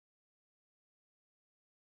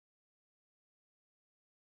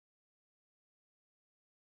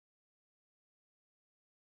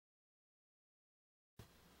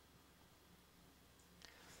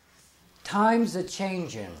Times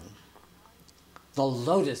a-changin'. The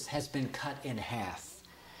lotus has been cut in half.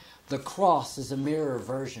 The cross is a mirror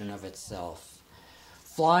version of itself.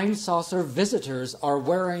 Flying saucer visitors are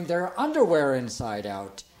wearing their underwear inside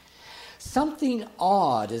out. Something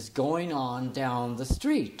odd is going on down the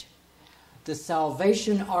street. The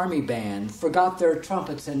Salvation Army Band forgot their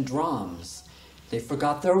trumpets and drums. They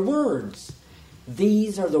forgot their words.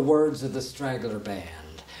 These are the words of the straggler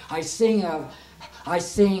band. I sing,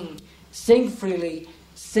 sing freely,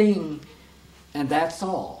 sing, and that's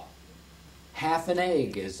all. Half an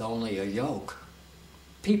egg is only a yolk.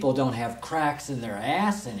 People don't have cracks in their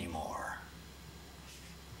ass anymore.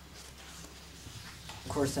 Of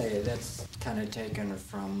course, that's kind of taken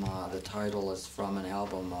from, the title is from an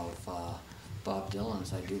album of Bob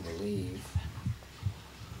Dylan's, I do believe.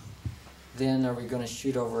 Then are we going to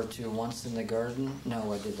shoot over to Once in the Garden?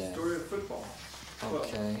 No, I did that. Story of football.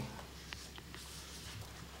 Okay.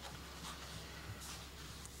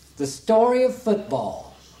 The story of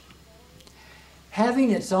football.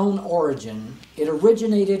 Having its own origin, it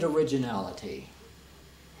originated originality.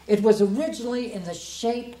 It was originally in the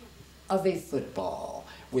shape of a football,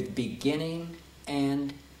 with beginning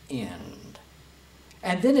and end.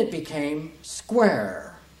 And then it became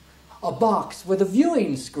square, a box with a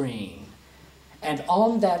viewing screen. And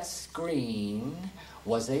on that screen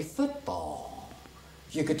was a football.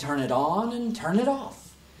 You could turn it on and turn it off.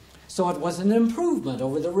 So it was an improvement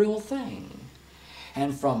over the real thing.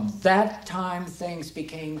 And from that time, things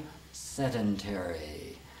became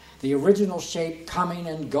sedentary. The original shape coming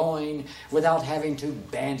and going without having to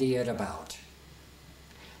bandy it about.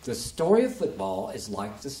 The story of football is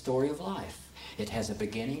like the story of life. It has a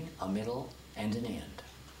beginning, a middle, and an end.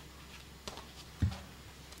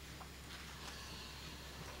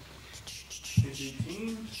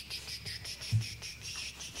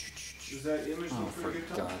 Is that image for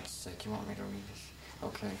God's sake, you want me to read this?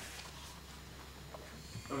 Okay.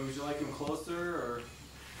 Would you like him closer, or?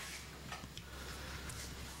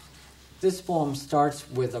 This poem starts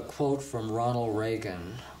with a quote from Ronald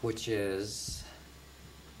Reagan, which is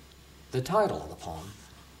the title of the poem.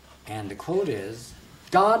 And the quote is,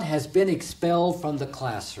 "God has been expelled from the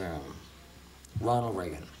classroom." Ronald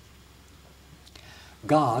Reagan.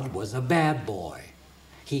 God was a bad boy.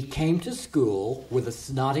 He came to school with a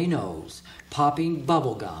snotty nose, popping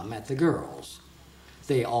bubble gum at the girls.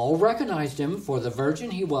 They all recognized him for the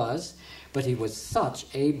virgin he was, but he was such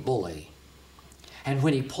a bully. And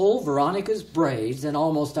when he pulled Veronica's braids and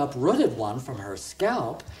almost uprooted one from her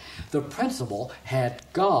scalp, the principal had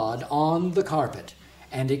God on the carpet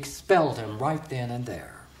and expelled him right then and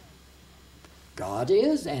there. God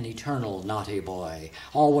is an eternal naughty boy,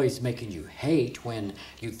 always making you hate when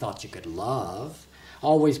you thought you could love,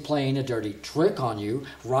 always playing a dirty trick on you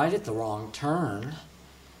right at the wrong turn.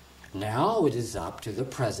 Now it is up to the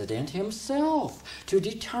president himself to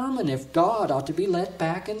determine if God ought to be let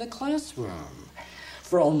back in the classroom,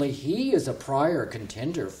 for only he is a prior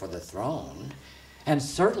contender for the throne, and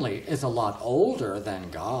certainly is a lot older than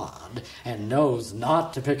God, and knows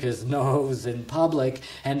not to pick his nose in public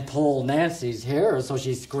and pull Nancy's hair so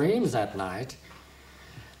she screams at night.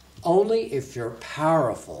 Only if you're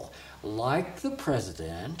powerful, like the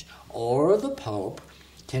president or the pope,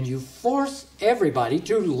 can you force everybody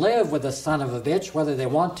to live with the son of a bitch whether they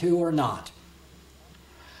want to or not.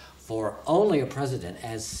 For only a president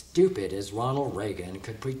as stupid as Ronald Reagan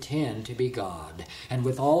could pretend to be God, and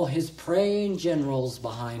with all his praying generals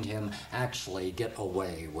behind him actually get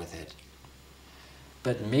away with it.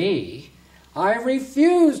 But me, I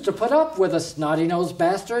refuse to put up with a snotty-nosed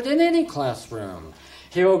bastard in any classroom.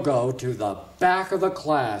 He'll go to the back of the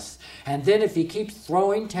class, and then if he keeps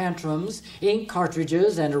throwing tantrums, ink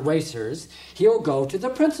cartridges, and erasers, he'll go to the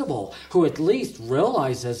principal, who at least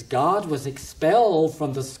realizes God was expelled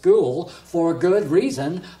from the school for a good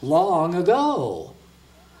reason long ago.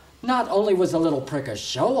 Not only was the little prick a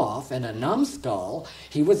show-off and a numbskull,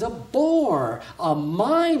 he was a bore, a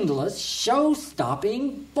mindless,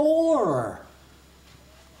 show-stopping bore.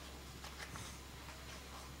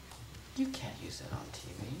 You can't use it on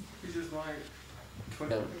TV. He's just like...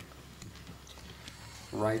 The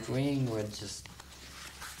right wing would just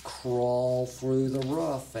crawl through the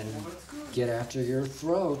roof and get after your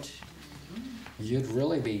throat. You'd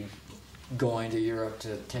really be going to Europe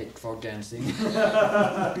to take folk dancing.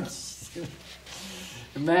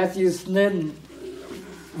 Matthew Snedden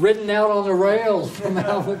ridden out on the rails from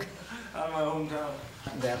out of my hometown.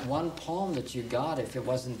 That one poem that you got, if it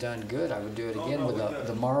wasn't done good, I would do it again with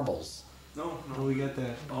the marbles. No. Oh, we got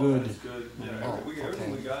that. Oh, Good. that's good. Yeah, Oh, everything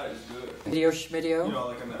okay. we got is good. Video Shmideo? You know,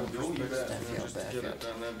 like on that bill, you bet. Snap, Just to get it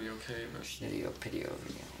done, that'd be okay. But Shmideo, Pidio,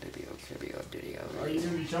 Video, Cribio, Didio. are you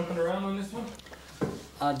gonna be jumping around on this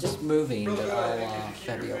one? Just moving, but I I'll, think if you keep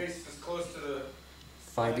your Fabio, face as close to the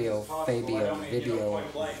Fabio, as possible, I Fabio, don't mean, you know, Video,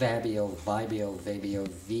 point blank. Fabio, Vibio, Vabio,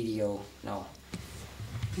 Video, no.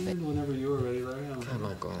 Whenever you're ready, right now. Got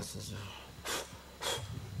my glasses.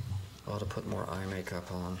 I ought to put more eye makeup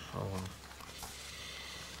on. Oh well.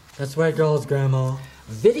 That's where it goes, Grandma.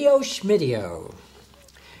 Video Shmideo.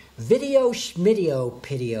 Video Shmideo,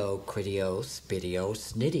 Pidio, Quidio, Spidio,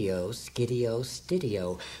 Snidio, Skidio,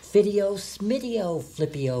 Stidio, Fidio, Smidio,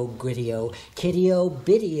 Flippio, Gritio, Kidio,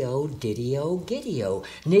 Bidio, Didio, Gidio,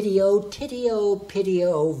 Nidio, Tidio,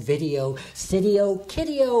 Pidio, Video, Sidio,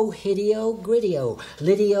 Kidio, Hidio, Gridio,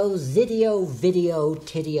 Lidio, Zidio, Video,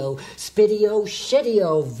 Tidio, Spidio,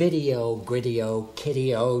 Shidio, Video, Gridio,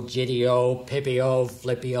 Kidio, Gidio, Pipio,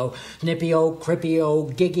 Flippio, Nippio,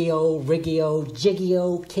 Cripio, Gigio, Rigio,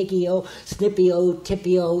 Jigio, Kigio, Snippio,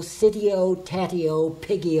 Tippio, Sidio, Tatio,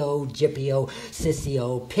 Pigio, Jippio,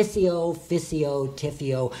 Sissio, Pissio, Fissio,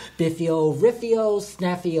 Tiffio, Biffio, Riffio,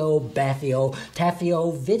 Snaffio, Baffio,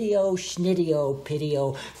 Taffio, Video, Schnidio,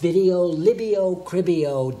 Pidio, Video, Libio,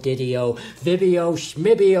 Cribio, Didio, Vibio,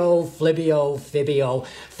 Schmibio, Flibio, Fibio,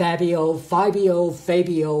 Fabio, Fibio,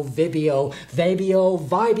 Fabio, Vibio, Vabio,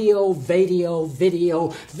 Vibio, Vadio, Video,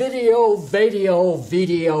 Video, Vadio,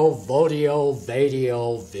 Video, Vodio,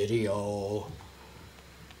 Vadio, Video.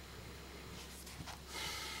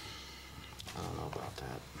 I don't know about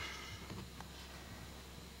that.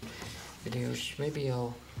 Video,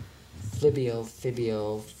 Schmibio, Flibio,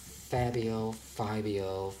 Fibio, Fabio,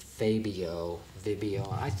 Fibio, Fabio,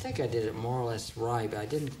 Vibio. I think I did it more or less right, but I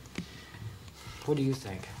didn't. What do you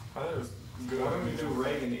think? I thought it was good. Why don't we do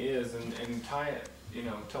Reagan Is and tie it, you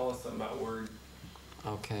know, tell us something about word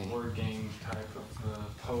game type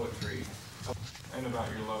of poetry and about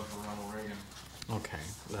your love for Ronald Reagan. Okay,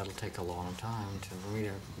 that'll take a long time for me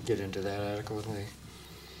to get into that adequately.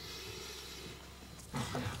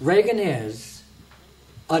 Reagan is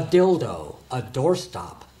a dildo, a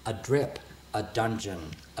doorstop, a drip, a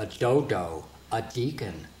dungeon, a dodo, a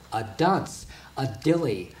deacon, a dunce, a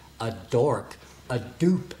dilly, a dork, a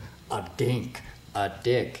dupe, a dink, a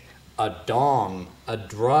dick, a dong, a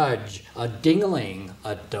drudge, a dingling,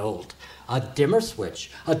 a dolt, a dimmer switch,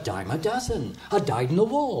 a dime a dozen, a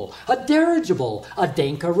dyed-in-the-wool, a dirigible, a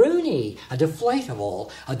dankaroony, a deflatable,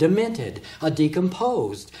 a demented, a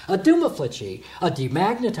decomposed, a doomaflitchy, a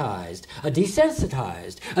demagnetized, a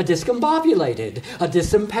desensitized, a discombobulated, a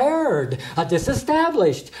disimpaired, a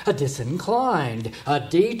disestablished, a disinclined, a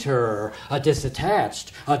deter, a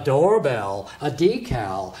disattached, a doorbell, a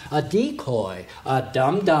decal, a decoy, a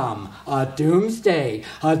dum-dum, a doomsday,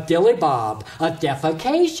 a dilly-bob, a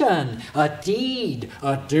defecation, a deed,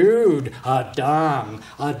 a dude, a dung,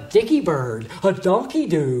 a dicky-bird, a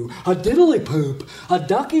donkey-doo, a diddly-poop, a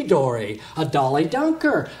ducky-dory, a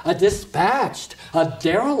dolly-dunker, a dispatched, a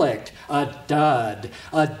derelict, a dud,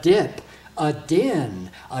 a dip, a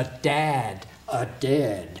din, a dad, a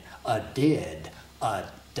dead, a did, a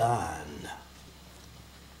done.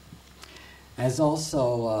 As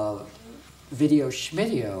also Video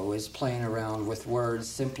Shmideo is playing around with words,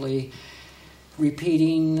 simply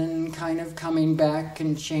repeating and kind of coming back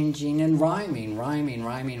and changing and rhyming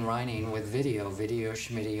with video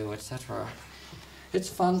Shmideo, etc. It's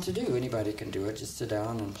fun to do. Anybody can do it. Just sit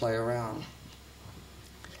down and play around.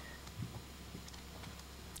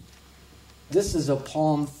 This is a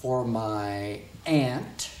poem for my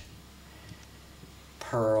aunt,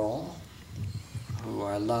 Pearl, who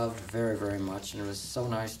I loved very, very much, and it was so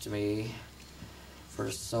nice to me for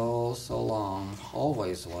so long,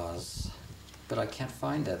 always was. But I can't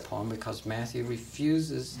find that poem because Matthew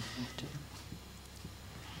refuses to.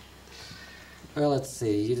 Well, let's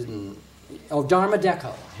see, you didn't. Oh, Dharma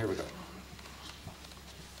Deco. Here we go.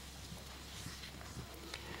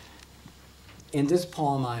 In this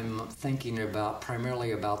poem, I'm thinking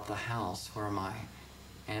primarily about the house where my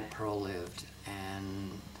Aunt Pearl lived.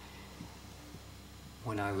 And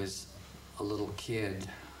when I was a little kid,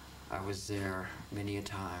 I was there many a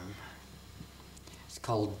time. It's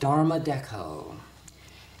called Dharma Deco.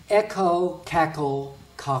 Echo, cackle,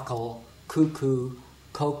 cockle, cuckoo,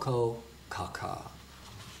 cocoa, caca.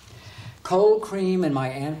 Cold cream in my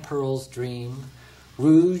Aunt Pearl's dream,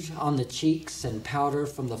 rouge on the cheeks and powder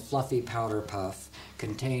from the fluffy powder puff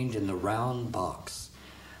contained in the round box.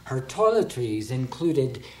 Her toiletries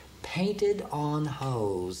included painted-on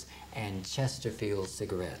hose and Chesterfield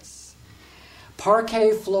cigarettes.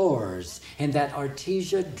 Parquet floors in that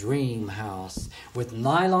Artesia dream house with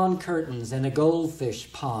nylon curtains and a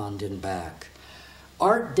goldfish pond in back.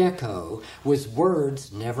 Art Deco was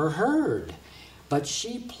words never heard, but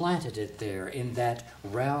she planted it there in that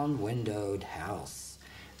round-windowed house.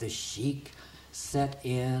 The chic set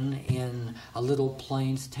in a little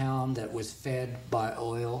plains town that was fed by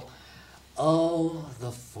oil. Oh, the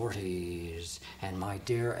 40s, and my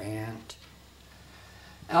dear aunt.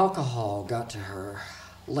 Alcohol got to her.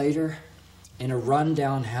 Later, in a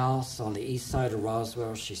run-down house on the east side of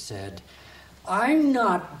Roswell, she said, "I'm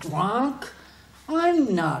not drunk.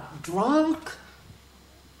 I'm not drunk."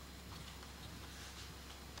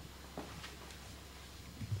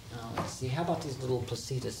 Now, let's see. How about these little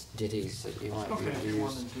Placitas ditties that you might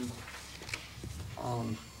use?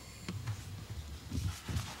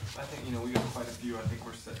 I think, we got quite a few. I think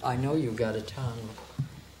we're set. I know you've got a ton.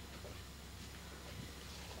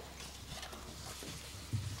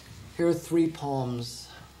 Here are 3 poems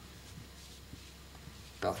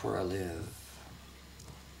about where I live.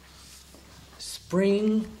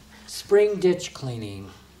 Spring ditch cleaning.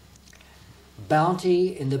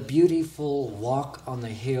 Bounty in the beautiful walk on the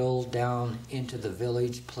hill down into the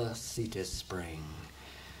village Placitas spring.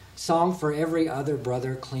 Song for every other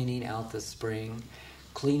brother cleaning out the spring.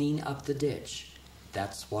 Cleaning up the ditch,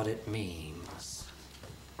 that's what it means.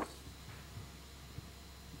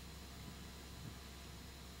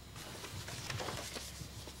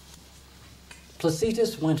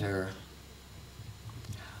 Placitas winter.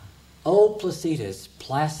 Oh, Placitas,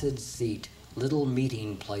 placid seat, little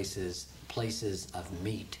meeting places of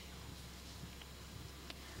meat.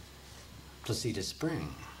 Placitas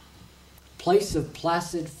spring. Place of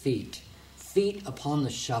placid feet, feet upon the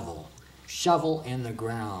shovel in the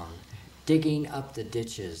ground, digging up the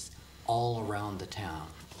ditches all around the town.